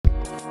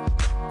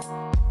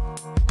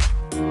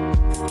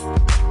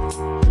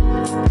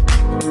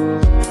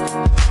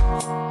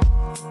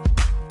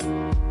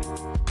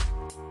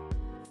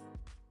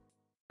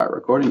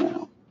recording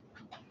now.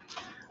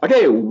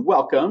 Okay,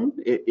 welcome.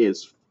 It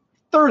is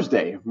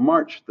Thursday,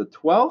 March the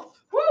 12th.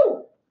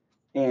 Woo!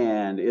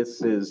 And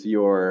this is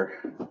your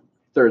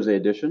Thursday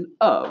edition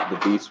of the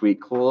B Suite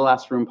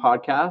Classroom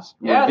Podcast,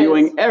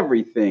 reviewing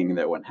everything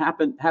that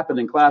happened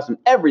in class and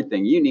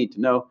everything you need to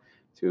know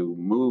to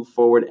move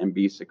forward and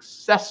be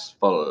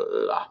successful.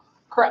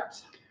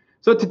 Correct.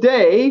 So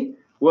today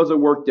was a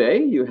work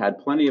day. You had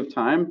plenty of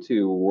time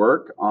to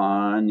work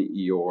on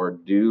your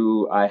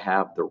Do I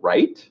Have the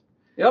Right?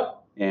 Yep.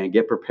 And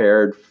get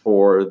prepared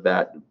for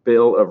that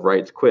Bill of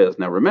Rights quiz.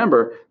 Now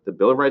remember, the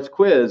Bill of Rights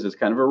quiz is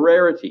kind of a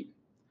rarity.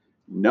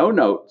 No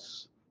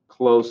notes,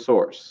 closed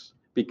source,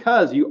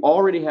 because you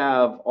already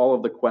have all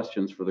of the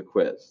questions for the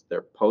quiz.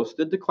 They're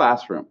posted to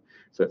Classroom.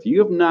 So if you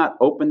have not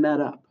opened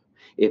that up,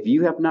 if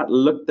you have not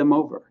looked them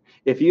over,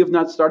 if you have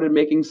not started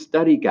making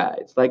study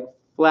guides like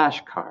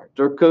flashcards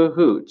or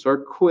Kahoots or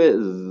quiz,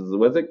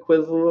 was it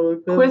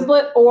Quizlet?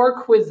 Quizlet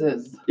or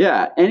quizzes.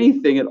 Yeah,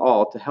 anything at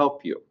all to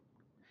help you.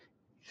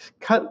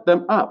 Cut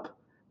them up,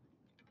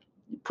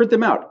 print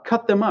them out,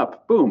 cut them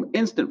up, boom,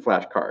 instant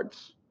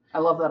flashcards. I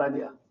love that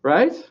idea.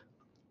 Right?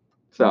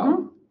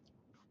 So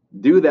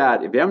do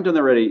that. If you haven't done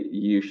that already,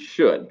 you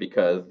should,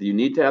 because you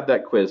need to have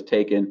that quiz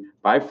taken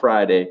by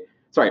Monday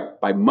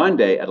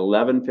at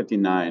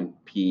 11:59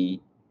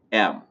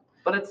 p.m.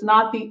 But it's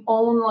not the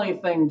only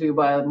thing due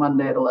by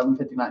Monday at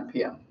 11:59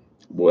 p.m.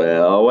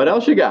 Well, what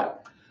else you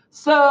got?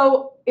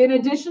 So in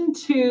addition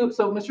to,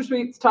 Mr.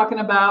 Sweet's talking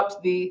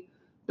about the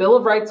Bill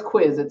of Rights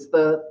quiz. It's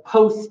the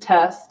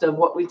post-test of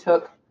what we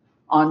took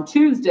on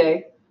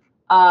Tuesday.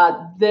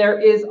 There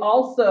is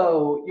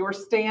also your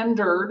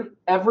standard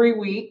every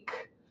week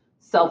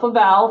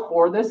self-eval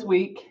for this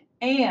week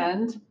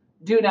and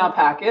due now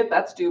packet.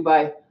 That's due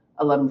by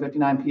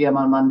 11:59 p.m.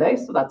 on Monday,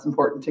 so that's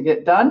important to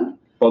get done.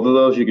 Both of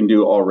those you can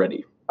do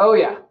already. Oh,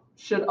 yeah.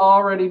 Should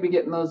already be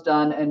getting those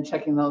done and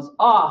checking those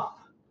off.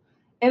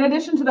 In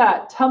addition to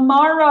that,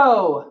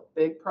 tomorrow,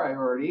 big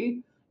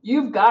priority,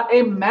 you've got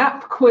a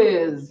map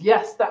quiz.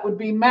 Yes, that would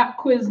be map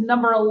quiz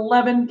number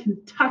 11,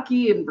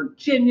 Kentucky and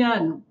Virginia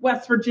and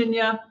West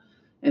Virginia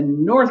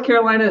and North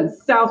Carolina and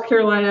South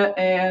Carolina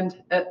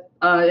and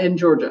in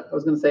Georgia. I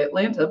was going to say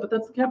Atlanta, but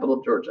that's the capital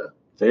of Georgia.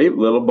 See,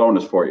 little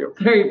bonus for you.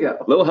 There you go.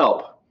 Little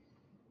help.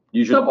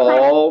 You should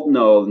all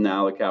know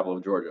now the capital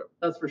of Georgia.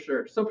 That's for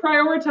sure. So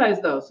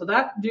prioritize those. So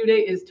that due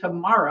date is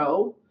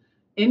tomorrow.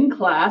 In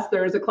class,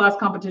 there is a class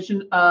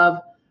competition of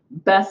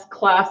best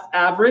class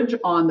average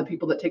on the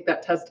people that take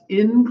that test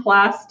in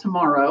class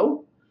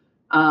tomorrow.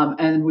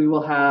 And we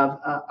will have,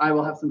 I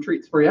will have some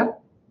treats for you.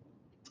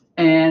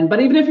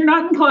 But even if you're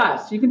not in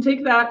class, you can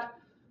take that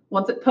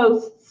once it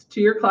posts to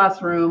your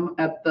classroom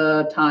at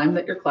the time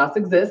that your class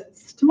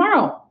exists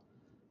tomorrow.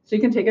 So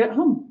you can take it at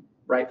home,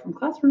 right from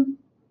Classroom.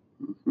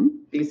 Mm-hmm.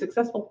 Be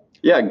successful.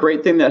 Yeah,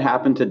 great thing that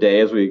happened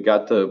today is we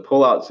got to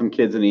pull out some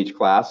kids in each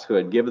class who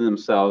had given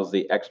themselves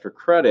the extra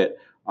credit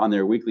on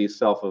their weekly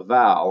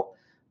self-eval.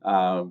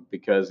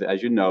 Because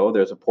as you know,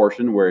 there's a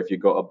portion where if you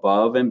go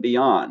above and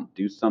beyond,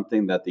 do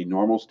something that the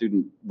normal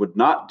student would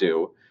not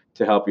do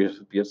to help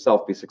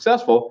yourself be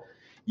successful,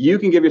 you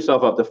can give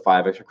yourself up to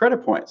 5 extra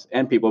credit points.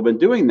 And people have been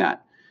doing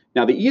that.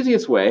 Now, the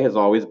easiest way has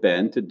always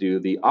been to do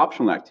the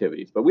optional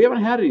activities, but we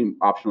haven't had any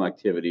optional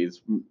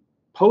activities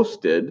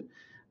posted.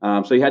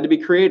 So you had to be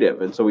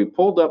creative. And so we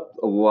pulled up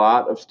a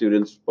lot of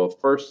students, both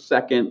first,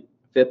 second,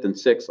 fifth, and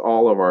sixth,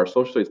 all of our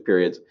social studies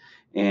periods.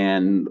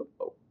 And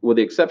with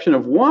the exception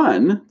of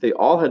one, they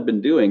all had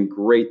been doing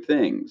great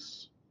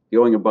things,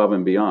 going above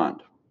and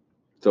beyond.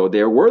 So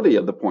they're worthy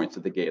of the points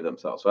that they gave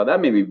themselves. So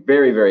that made me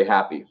very, very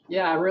happy.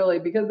 Yeah, really,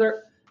 because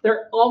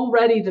they're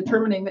already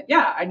determining that,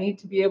 I need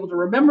to be able to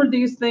remember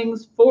these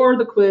things for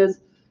the quiz,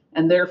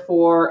 and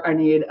therefore I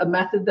need a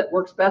method that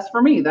works best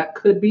for me. That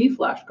could be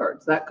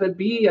flashcards. That could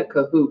be a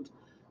Kahoot.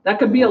 That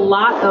could be a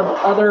lot of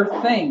other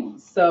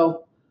things.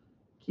 So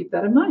keep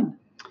that in mind.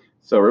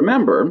 So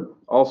remember,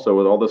 also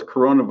with all this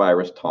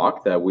coronavirus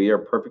talk, that we are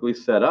perfectly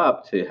set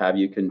up to have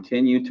you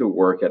continue to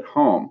work at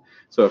home.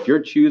 So if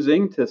you're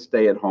choosing to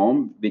stay at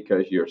home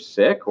because you're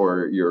sick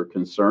or you're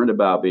concerned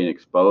about being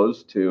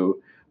exposed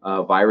to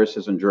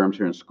viruses and germs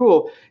here in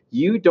school,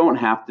 you don't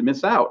have to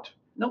miss out.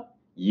 Nope.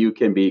 You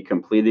can be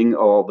completing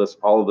all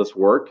of this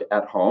work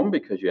at home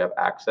because you have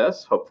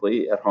access,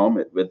 hopefully at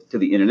home to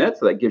the internet.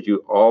 So that gives you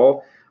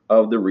all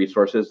of the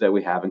resources that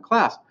we have in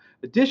class.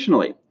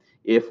 Additionally,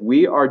 if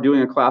we are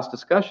doing a class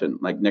discussion,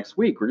 like next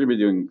week, we're going to be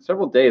doing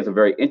several days of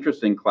very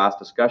interesting class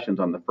discussions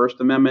on the First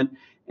Amendment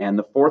and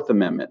the Fourth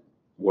Amendment.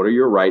 What are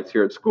your rights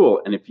here at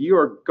school? And if you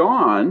are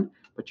gone,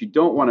 but you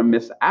don't want to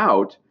miss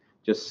out,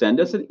 just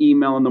send us an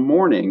email in the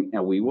morning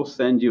and we will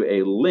send you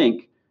a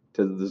link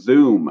to the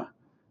Zoom.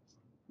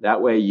 That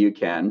way you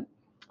can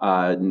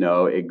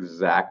know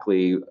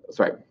exactly,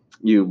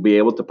 you'll be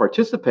able to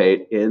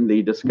participate in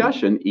the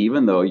discussion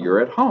even though you're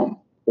at home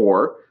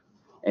or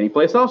any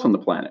place else on the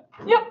planet.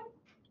 Yep.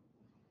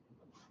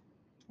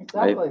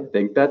 Exactly. I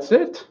think that's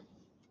it.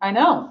 I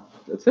know.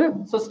 That's it.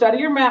 So study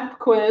your map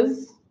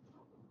quiz.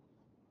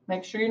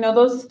 Make sure you know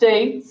those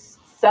states,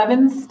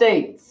 7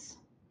 states.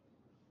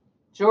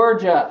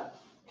 Georgia,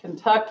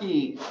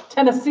 Kentucky,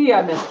 Tennessee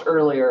I missed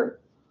earlier,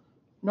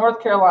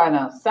 North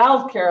Carolina,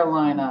 South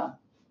Carolina,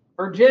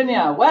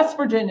 Virginia, West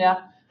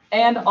Virginia,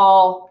 and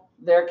all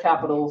their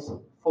capitals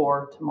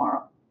for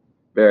tomorrow.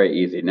 Very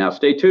easy. Now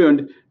stay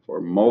tuned for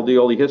Moldy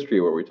Oldie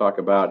History, where we talk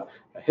about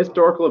a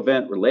historical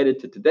event related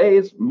to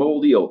today's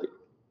Moldy Oldie.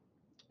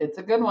 It's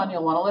a good one.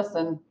 You'll want to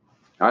listen.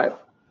 All right.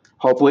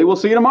 Hopefully we'll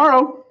see you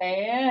tomorrow.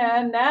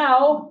 And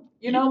now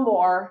you know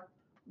more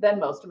than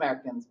most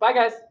Americans. Bye,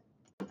 guys.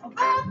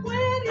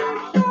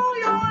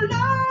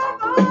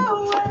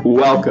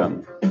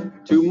 Welcome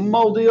to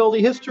Moldy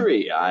Oldie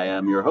History. I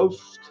am your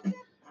host,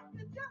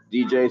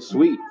 DJ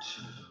Sweet.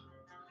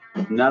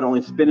 Not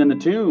only spinning the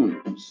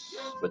tunes,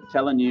 but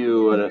telling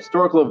you an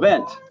historical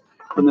event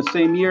from the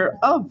same year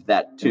of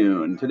that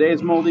tune.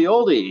 Today's Moldy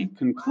Oldie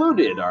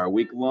concluded our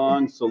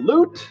week-long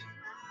salute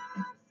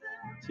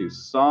to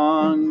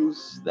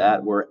songs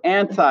that were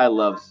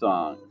anti-love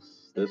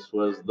songs. This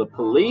was The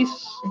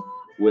Police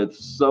with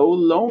So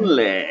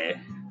Lonely.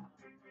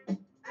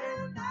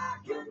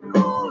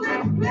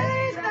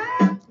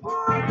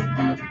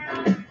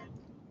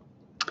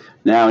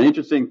 Now, an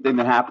interesting thing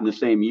that happened the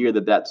same year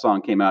that that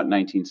song came out in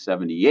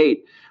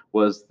 1978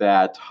 was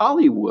that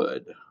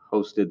Hollywood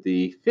hosted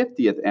the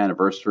 50th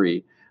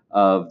anniversary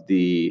of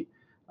the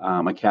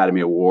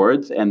Academy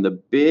Awards, and the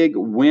big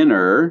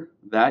winner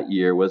that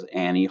year was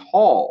Annie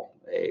Hall,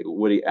 a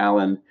Woody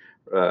Allen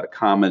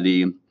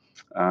comedy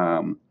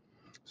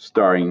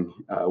starring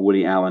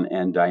Woody Allen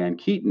and Diane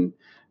Keaton.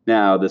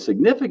 Now, the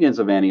significance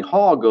of Annie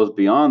Hall goes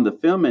beyond the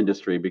film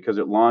industry because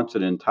it launched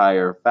an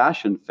entire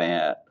fashion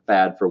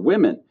fad for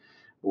women,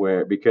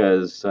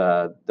 because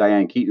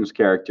Diane Keaton's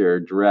character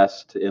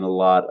dressed in a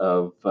lot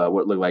of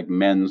what looked like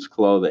men's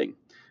clothing,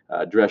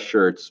 dress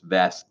shirts,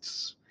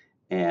 vests,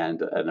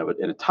 and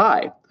a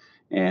tie.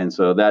 And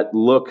so that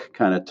look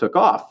kind of took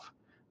off.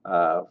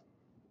 I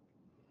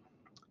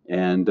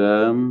don't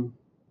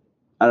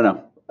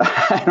know.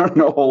 I don't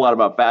know a whole lot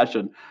about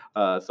fashion,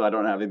 so I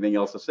don't have anything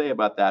else to say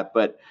about that.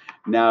 But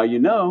now you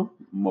know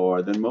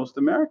more than most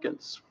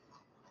Americans.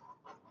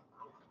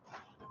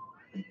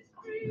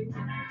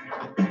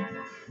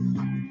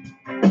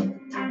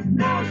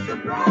 No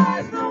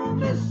surprise, no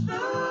mystery.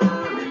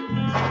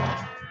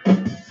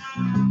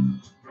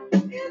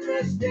 In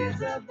this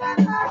desert that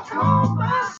I call my